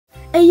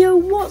Hey yo,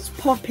 what's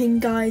popping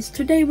guys?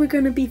 Today we're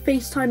going to be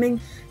FaceTiming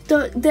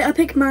the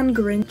epic man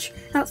Grinch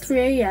at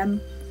 3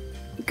 AM.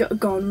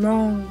 Gone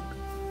wrong.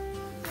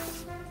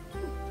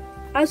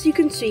 As you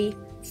can see,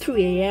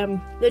 3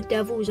 AM, the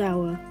devil's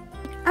hour.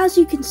 As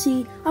you can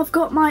see, I've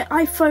got my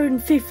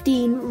iPhone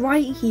 15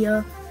 right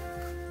here.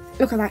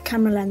 Look at that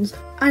camera lens.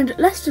 And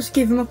let's just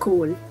give him a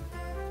call.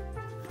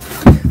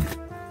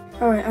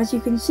 Alright, as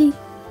you can see,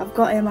 I've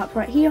got him up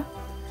right here.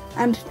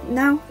 And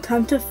now,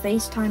 time to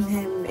FaceTime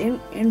him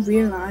in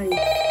real life.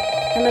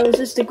 Hello, is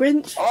this the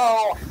Grinch?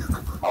 Hello.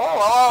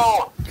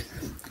 Hello.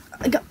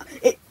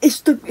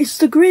 It's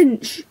the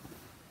Grinch.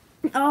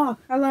 Oh,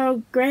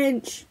 hello,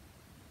 Grinch.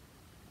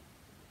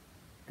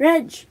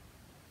 Grinch.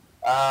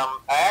 I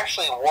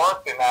actually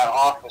worked in that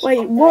office.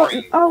 Wait, what?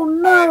 Oh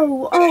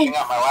no!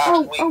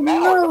 Oh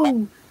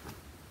no!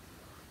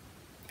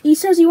 He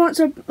says he wants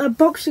a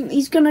boxing.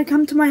 He's gonna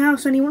come to my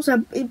house and he wants a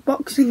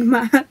boxing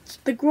match.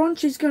 The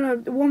Grinch is gonna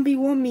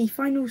 1v1 me.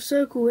 Final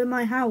circle in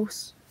my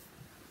house.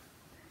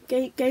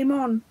 Game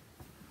on.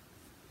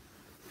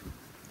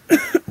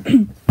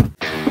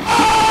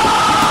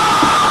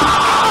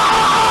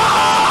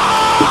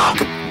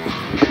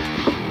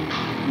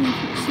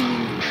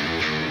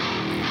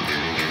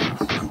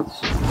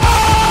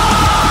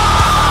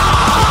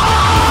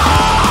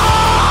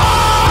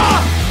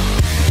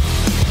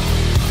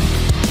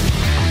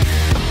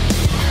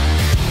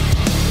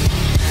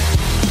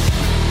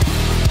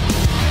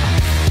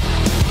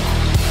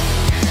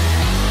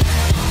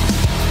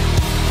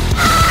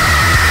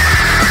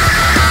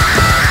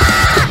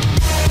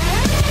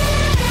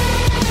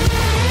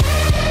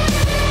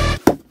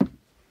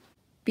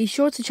 Be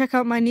sure to check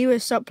out my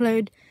newest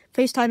upload,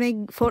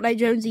 FaceTiming Fortnite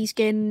Jonesy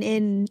skin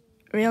in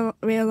real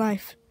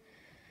life.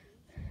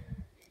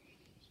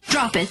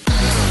 Drop it.